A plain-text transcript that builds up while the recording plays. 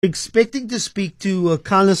Expecting to speak to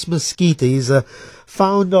Carlos Mesquita. He's a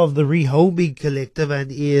founder of the Rehoming Collective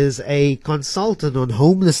and is a consultant on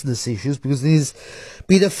homelessness issues, because there's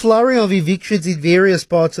been a flurry of evictions in various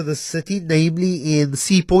parts of the city, namely in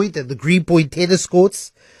Sea Point and the Greenpoint tennis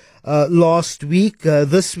courts last week,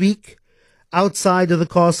 this week, outside of the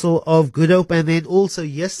castle of Good Hope, and then also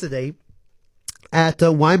yesterday at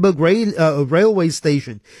Wynberg railway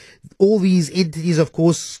station. All these entities, of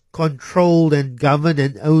course, controlled and governed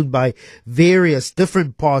and owned by various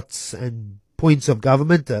different parts and points of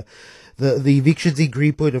government. The evictions in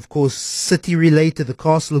Greenpoint, of course, city related. The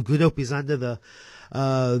castle of Good Hope is under the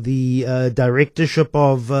directorship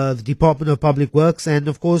of the Department of Public Works, and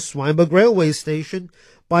of course Wynberg railway station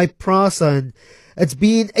by PRASA. And it's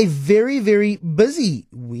been a very, very busy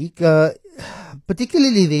week,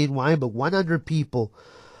 particularly there in Wynberg. 100 people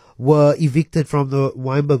were evicted from the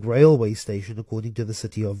Wynberg railway station, according to the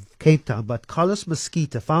city of Cape Town. But Carlos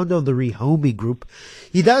Mesquita, founder of the Rehoming Group,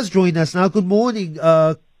 he does join us now. Good morning,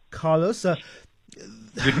 Carlos.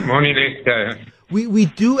 Good morning, Lester. We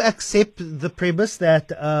do accept the premise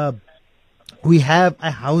that we have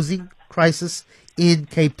a housing crisis in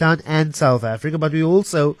Cape Town and South Africa, but we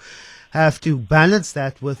also have to balance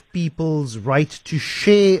that with people's right to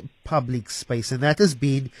share public space, and that has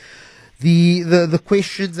been the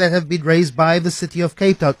questions that have been raised by the city of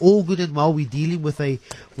Cape Town. All good and well, we're dealing with a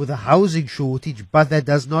housing shortage, but that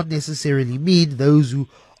does not necessarily mean those who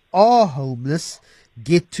are homeless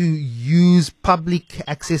get to use public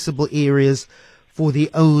accessible areas for their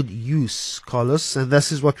own use, Carlos, and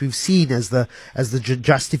this is what we've seen as the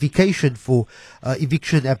justification for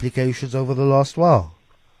eviction applications over the last while.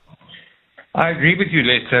 I agree with you,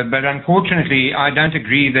 Lester, but unfortunately, I don't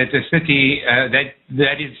agree that the city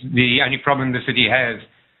that is the only problem the city has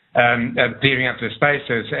clearing up the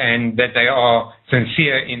spaces, and that they are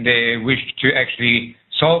sincere in their wish to actually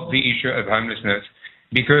solve the issue of homelessness,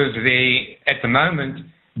 because at the moment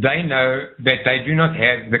they know that they do not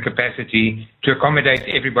have the capacity to accommodate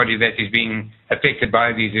everybody that is being affected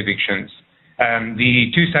by these evictions.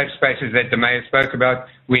 The two safe spaces that the mayor spoke about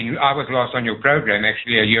when I was last on your program,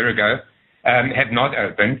 actually a year ago, have not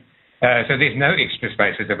opened, so there's no extra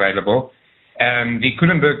spaces available. The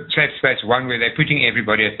Kulenburg Safe Space one, where they're putting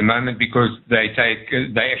everybody at the moment, because they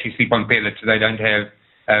actually sleep on pellets, so they don't have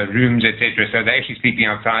rooms, etc. So they're actually sleeping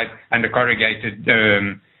outside under corrugated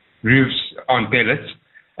roofs on pellets,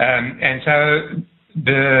 and so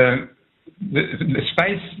the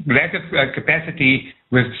space lack of capacity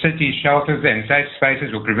with city shelters and safe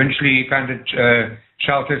spaces or provincially funded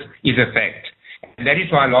shelters is a fact. And that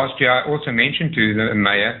is why last year I also mentioned to the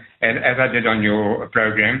mayor, and as I did on your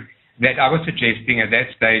program, that I was suggesting at that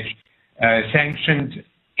stage sanctioned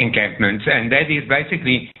encampments, and that is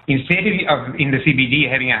basically, instead of in the CBD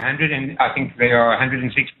having 100, and I think there are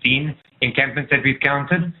 116 encampments that we've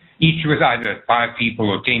counted, each with either 5 people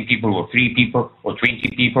or 10 people or 3 people or 20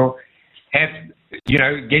 people, get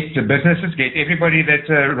the businesses, get everybody that's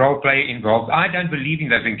role play involved. I don't believe in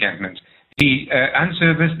those encampments. The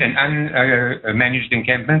unserviced and unmanaged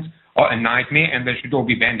encampments are a nightmare, and they should all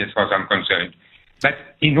be banned as far as I'm concerned. But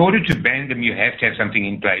in order to ban them, you have to have something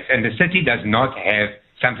in place, and the city does not have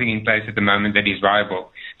something in place at the moment that is viable.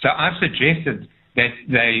 So I've suggested that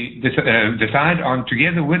they decide on,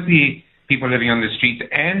 together with the people living on the streets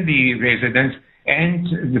and the residents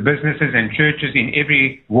and the businesses and churches in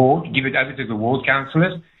every ward, give it over to the ward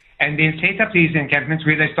councillors, and then set up these encampments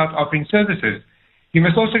where they start offering services. You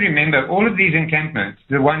must also remember all of these encampments,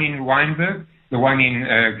 the one in Wynberg, the one in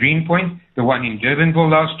Greenpoint, the one in Durbanville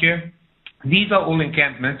last year, these are all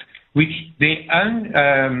encampments which their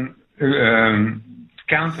own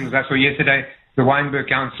councillors, I saw yesterday, the Wynberg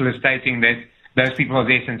councillor stating that those people are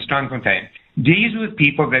there since Strandfontein. These were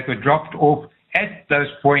people that were dropped off at those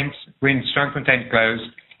points when Strandfontein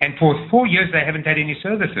closed, and for 4 years they haven't had any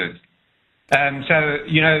services.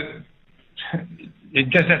 It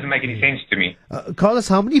just doesn't make any sense to me. Carlos,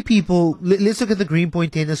 how many people, let's look at the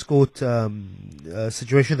Greenpoint tennis court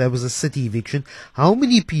situation. That was a city eviction. How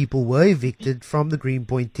many people were evicted from the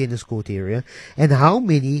Greenpoint tennis court area, and how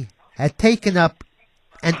many had taken up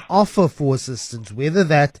an offer for assistance, whether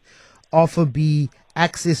that offer be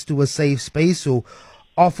access to a safe space or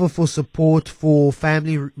offer for support for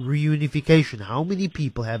family reunification? How many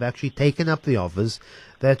people have actually taken up the offers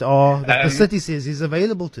that the city says is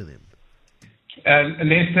available to them?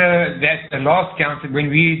 Lester, that the last count, when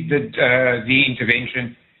we did the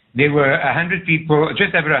intervention, there were 100 people,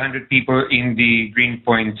 just over 100 people in the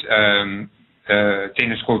Greenpoint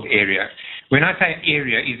tennis court area. When I say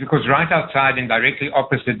area, it's because right outside and directly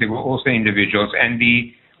opposite there were also individuals, and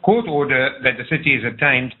the court order that the city has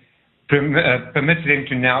obtained permits them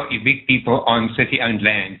to now evict people on city-owned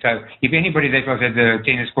land. So if anybody that was at the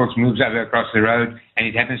tennis courts moves over across the road and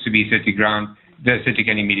it happens to be city ground, the city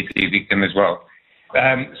can immediately evict them as well.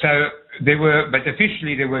 But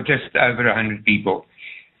officially there were just over 100 people.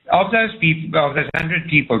 Of those 100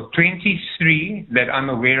 people, 23 that I'm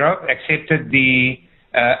aware of accepted the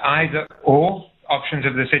either or options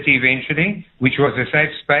of the city eventually, which was a safe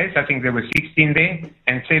space. I think there were 16 there,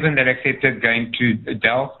 and 7 that accepted going to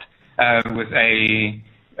Delft with a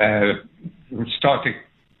starter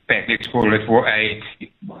pack, let's call it, for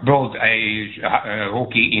build a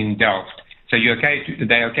hockey in Delft. So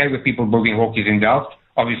they're okay with people building hockeys in Delft,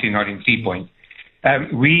 obviously not in Sea Point.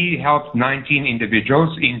 We helped 19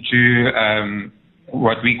 individuals into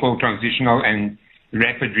what we call transitional and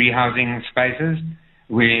rapid rehousing spaces,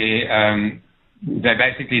 where they're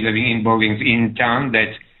basically living in buildings in town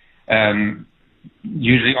that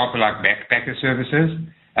usually offer like backpacker services.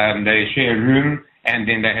 They share a room, and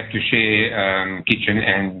then they have to share kitchen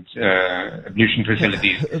and ablution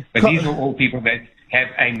facilities. But these are all people that have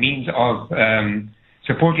a means of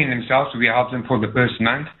supporting themselves. We help them for the first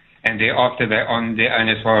month, and thereafter they're on their own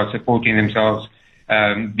as far as supporting themselves,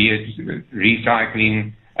 be it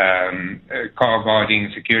recycling, car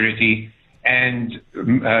guarding, security, and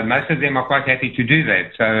most of them are quite happy to do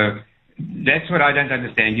that. So that's what I don't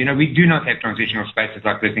understand. We do not have transitional spaces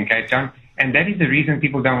like this in Cape Town, and that is the reason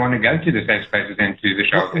people don't want to go to the safe spaces and to the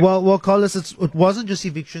shelters. Well, Carlos, it wasn't just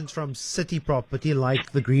evictions from city property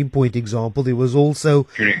like the Greenpoint example. There was also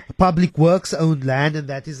public works owned land, and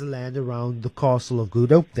that is the land around the Castle of Good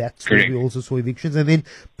Hope. That's where we also saw evictions. And then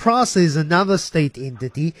PRASA is another state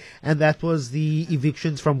entity, and that was the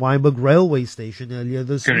evictions from Wynberg Railway Station earlier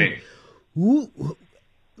this week.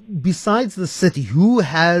 Besides the city, who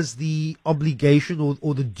has the obligation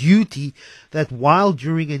or the duty that while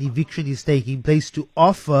during an eviction is taking place to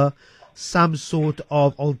offer some sort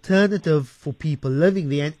of alternative for people living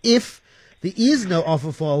there? And if there is no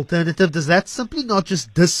offer for alternative, does that simply not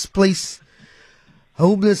just displace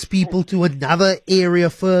homeless people to another area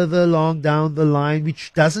further along down the line,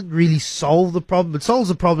 which doesn't really solve the problem? It solves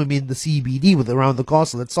the problem in the CBD around the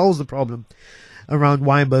castle. It solves the problem around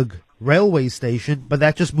Wynberg Railway Station, but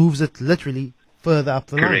that just moves it literally further up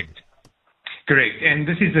the line. Correct. And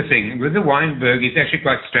this is the thing. With the Wynberg, it's actually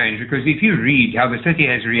quite strange, because if you read how the city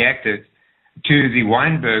has reacted to the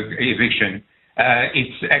Wynberg eviction,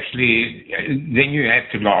 it's actually, then you have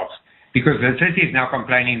to laugh, because the city is now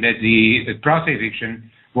complaining that the PRASA eviction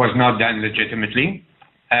was not done legitimately,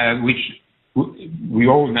 which we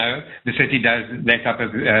all know the city does that type of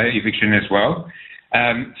eviction as well.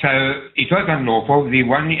 So it was unlawful. The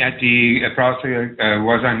one at the PRASA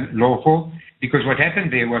was unlawful, because what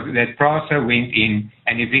happened there was that PRASA went in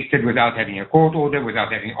and evicted without having a court order,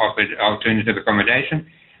 without having offered alternative accommodation.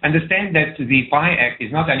 Understand that the Fire Act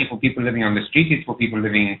is not only for people living on the street, it's for people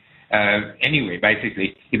living anywhere,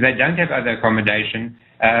 basically. If they don't have other accommodation,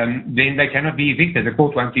 then they cannot be evicted. The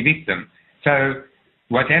court won't evict them. So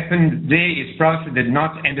what happened there is PRASA did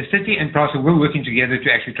not, and the city and PRASA were working together to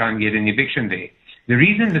actually try and get an eviction there. The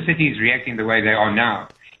reason the city is reacting the way they are now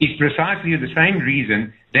is precisely the same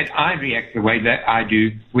reason that I react the way that I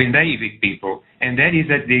do when they evict people. And that is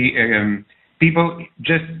that the people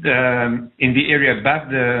just in the area above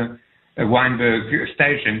the Wynberg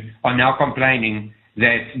station are now complaining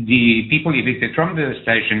that the people evicted from the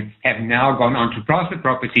station have now gone onto PRASA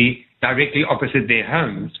property directly opposite their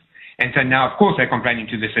homes. And so now, of course, they're complaining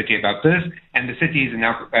to the city about this, and the city is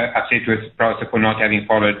now upset with PRASA for not having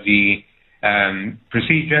followed the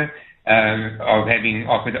procedure of having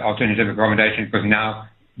offered alternative accommodation, because now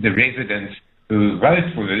the residents who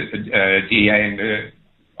vote for the DEA and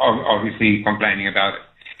are obviously complaining about it.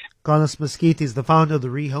 Carlos Mesquite is the founder of the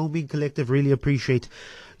Rehoming Collective. Really appreciate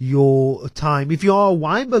your time. If you are a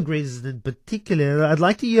Wynberg resident in particular, I'd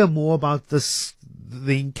like to hear more about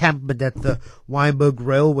the encampment at the Wynberg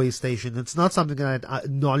Railway Station. It's not something that I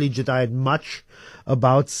acknowledge that I had much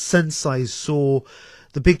about since I saw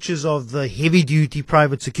the pictures of the heavy-duty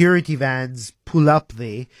private security vans pull up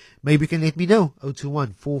there. Maybe you can let me know.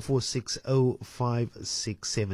 021 446 0567.